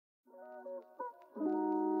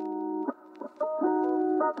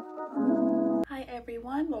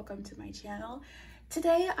everyone, welcome to my channel.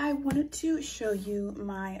 Today I wanted to show you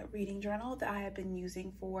my reading journal that I have been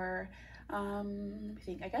using for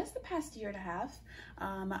I guess the past year and a half.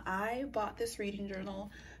 I bought this reading journal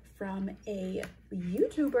from a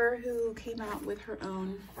YouTuber who came out with her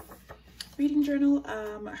own reading journal.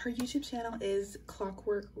 Her YouTube channel is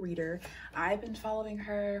Clockwork Reader. I've been following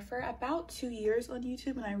her for about 2 years on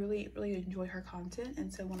YouTube, and I really enjoy her content.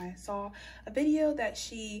 And so when I saw a video that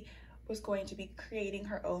she was going to be creating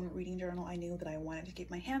her own reading journal, I knew that I wanted to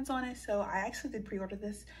get my hands on it. So I actually did pre-order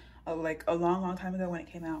this like a long time ago when it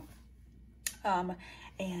came out.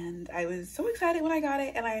 And I was so excited when I got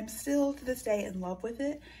it, and I am still to this day in love with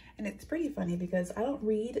it. And it's pretty funny because I don't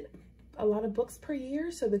read a lot of books per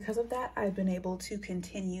year, so because of that I've been able to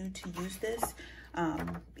continue to use this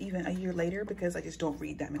even a year later, because I just don't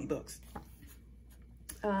read that many books.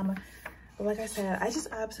 But like I said, I just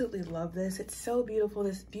absolutely love this. It's so beautiful.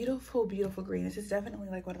 This beautiful green. This is definitely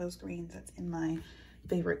like one of those greens that's in my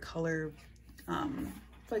favorite color,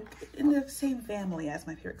 like in the same family as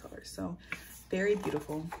my favorite colors. So very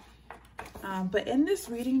beautiful. But in this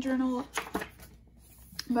reading journal,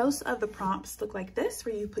 most of the prompts look like this,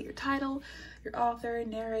 where you put your title, your author,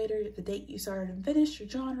 narrator, the date you started and finished, your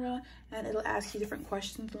genre, and it'll ask you different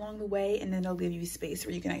questions along the way, and then it'll give you space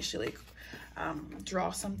where you can actually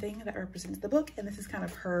draw something that represents the book. And this is kind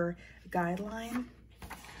of her guideline.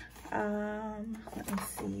 Let me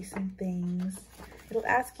see some things. It'll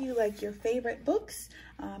ask you like your favorite books,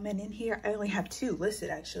 and in here I only have 2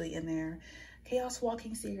 listed actually in there. Chaos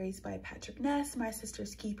Walking series by Patrick Ness, My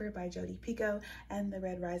Sister's Keeper by Jodi Picoult, and The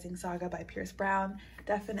Red Rising Saga by Pierce Brown.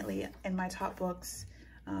 Definitely in my top books.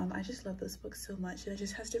 I just love this book so much, and it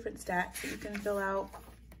just has different stats that you can fill out.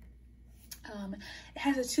 It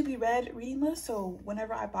has a to be read reading list, so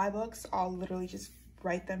whenever I buy books, I'll literally just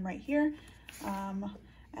write them right here.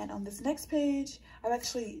 And on this next page, I've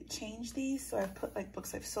actually changed these, so I've put like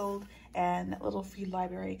books I've sold and that little free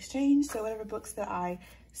library exchange. So whatever books that I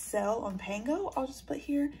sell on Pango, I'll just put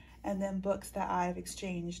here, and then books that I've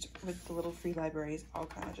exchanged with the little free libraries, I'll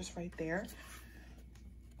kind of just write there.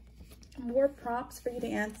 More prompts for you to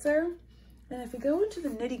answer. And if we go into the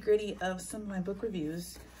nitty-gritty of some of my book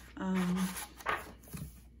reviews, I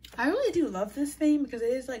really do love this thing because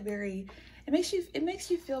it is like very, it makes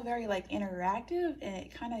you feel very like interactive, and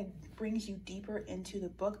it kind of brings you deeper into the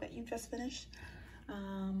book that you've just finished.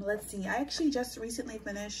 Let's see, I actually just recently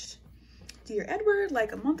finished Dear Edward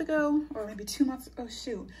like a month ago, or maybe 2 months. Oh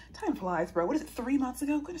shoot, time flies, bro. What is it, 3 months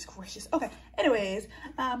ago? Goodness gracious. Okay, anyways,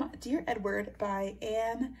 Dear Edward by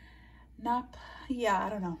Anne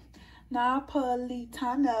Napolitano.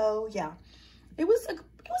 Yeah, it was a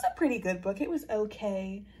pretty good book. It was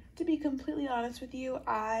okay. To be completely honest with you,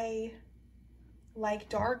 I like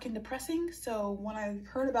dark and depressing, so when I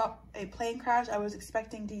heard about a plane crash, I was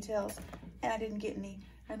expecting details and I didn't get any,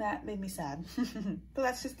 and that made me sad. But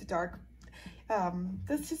that's just the dark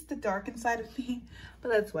inside of me, but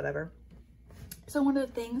that's whatever. So one of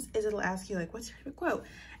the things is it'll ask you like, what's your favorite quote?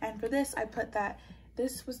 And for this, I put that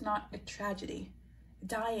this was not a tragedy.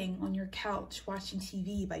 Dying on your couch watching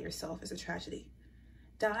TV by yourself is a tragedy.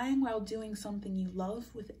 Dying while doing something you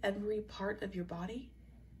love with every part of your body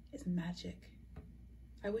is magic.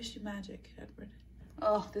 I wish you magic, Edward.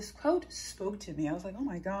 Oh, this quote spoke to me. I was like, oh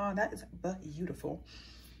my God, that is beautiful.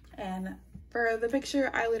 And for the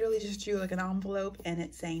picture, I literally just drew like an envelope, and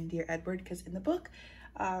it's saying Dear Edward, because in the book,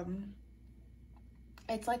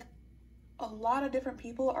 it's like a lot of different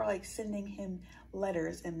people are like sending him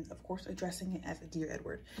letters, and of course addressing it as a Dear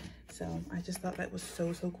Edward. So I just thought that was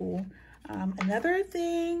so cool. Another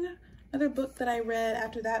book that I read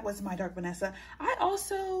after that was My Dark Vanessa.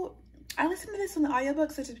 I listened to this on the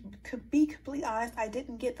audiobook, so to be completely honest, I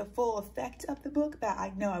didn't get the full effect of the book that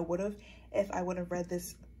I know I would have if I would have read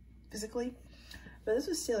this physically. But this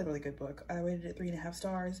was still a really good book. I rated it 3.5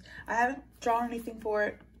 stars. I haven't drawn anything for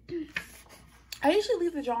it. I usually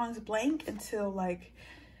leave the drawings blank until like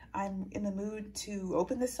I'm in the mood to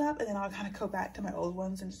open this up, and then I'll kind of go back to my old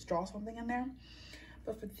ones and just draw something in there.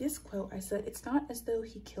 But for this quote, I said, it's not as though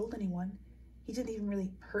he killed anyone. He didn't even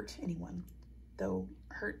really hurt anyone, though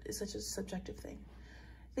hurt is such a subjective thing.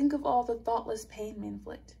 Think of all the thoughtless pain we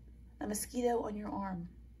inflict. A mosquito on your arm.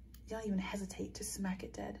 You don't even hesitate to smack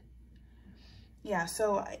it dead. Yeah,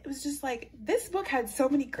 so it was just like, this book had so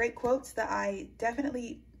many great quotes that I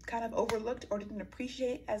definitely kind of overlooked or didn't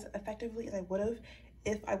appreciate as effectively as I would have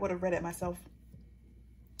if I would have read it myself.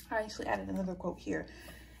 I actually added another quote here.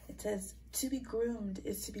 It says, to be groomed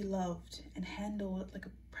is to be loved and handled like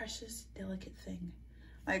a precious, delicate thing.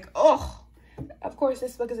 Like, oh, of course,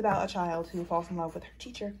 this book is about a child who falls in love with her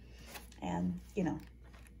teacher, and, you know,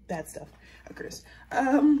 bad stuff occurs.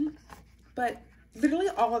 But literally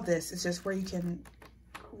all of this is just where you can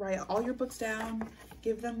write all your books down,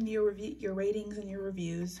 give them your ratings and your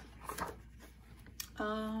reviews.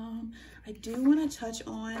 I do want to touch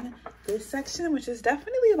on this section, which is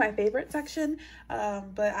definitely my favorite section,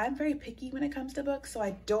 but I'm very picky when it comes to books, so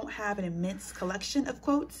I don't have an immense collection of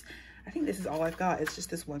quotes. I think this is all I've got. It's just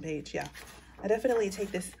this one page. Yeah, I definitely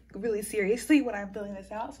take this really seriously when I'm filling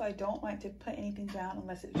this out, so I don't like to put anything down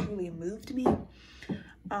unless it truly moved me.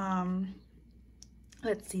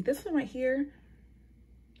 Let's see, this one right here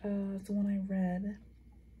is the one I read.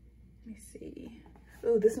 Let me see.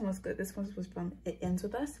 Oh, this one was good. This one was from It Ends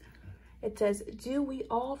With Us. It says, do we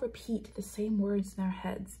all repeat the same words in our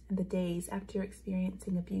heads in the days after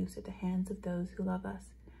experiencing abuse at the hands of those who love us?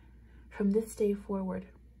 From this day forward,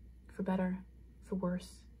 for better, for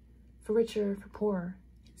worse, for richer, for poorer,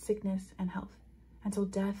 sickness and health, until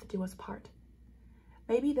death do us part.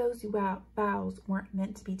 Maybe those vows weren't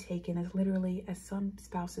meant to be taken as literally as some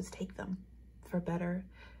spouses take them. For better,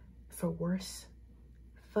 for worse.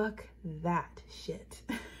 Fuck that shit.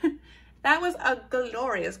 That was a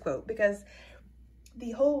glorious quote, because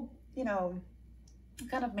the whole, you know,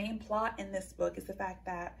 kind of main plot in this book is the fact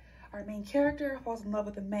that our main character falls in love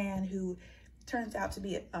with a man who turns out to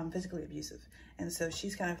be physically abusive. And so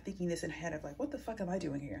she's kind of thinking this in her head of like, what the fuck am I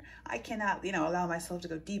doing here? I cannot, you know, allow myself to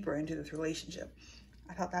go deeper into this relationship.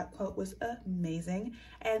 I thought that quote was amazing.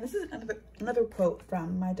 And this is another quote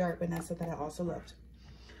from My Dark Vanessa that I also loved.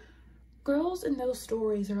 Girls in those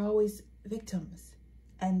stories are always victims,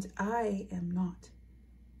 and I am not.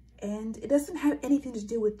 And it doesn't have anything to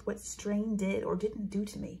do with what Strain did or didn't do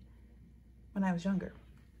to me when I was younger.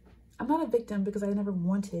 I'm not a victim because I never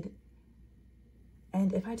wanted.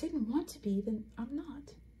 And if I didn't want to be, then I'm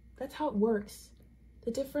not. That's how it works.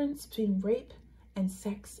 The difference between rape and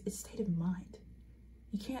sex is state of mind.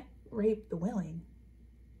 You can't rape the willing,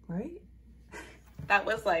 right? That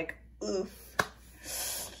was like, oof.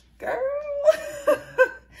 Girl.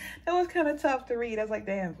 That was kind of tough to read. I was like,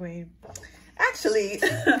 damn, queen. Actually,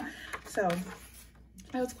 so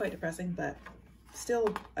that was quite depressing, but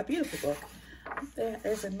still a beautiful book.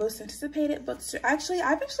 There's a most anticipated books. Actually,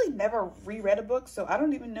 I've actually never reread a book, so I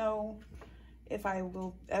don't even know if I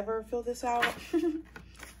will ever fill this out.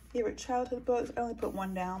 Favorite childhood books. I only put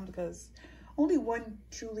one down because only one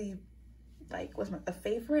truly like was a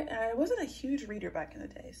favorite, and I wasn't a huge reader back in the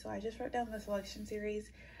day, so I just wrote down the selection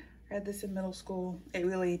series. Read this in middle school. It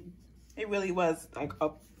really was like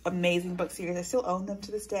a amazing book series. I still own them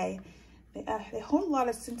to this day. They hold a lot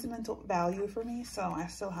of sentimental value for me, so I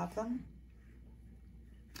still have them.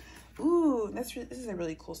 Ooh, this is a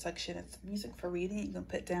really cool section. It's music for reading. You can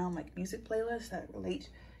put down like music playlists that relate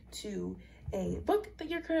to a book that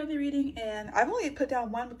you're currently reading, and I've only put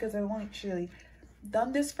down one because I've only actually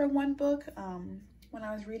done this for one book. When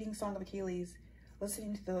I was reading Song of Achilles,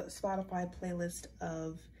 listening to the Spotify playlist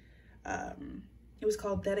of it was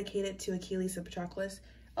called Dedicated to Achilles and Patroclus.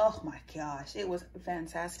 Oh my gosh, it was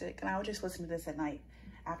fantastic. And I would just listen to this at night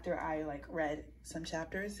after I like read some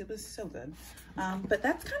chapters. It was so good. But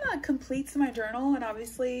that's kind of completes my journal, and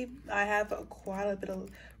obviously I have quite a bit of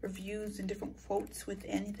reviews and different quotes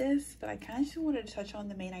within this, but I kind of just wanted to touch on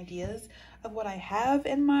the main ideas of what I have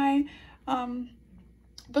in my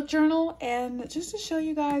book journal, and just to show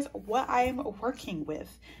you guys what I'm working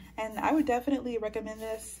with. And I would definitely recommend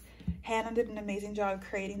this. Hannah did an amazing job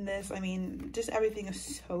creating this. I mean, just everything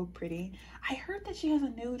is so pretty. I heard that she has a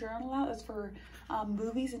new journal out that's for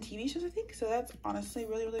movies and TV shows, I think. So that's honestly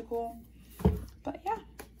really, really cool. But yeah,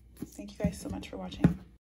 thank you guys so much for watching.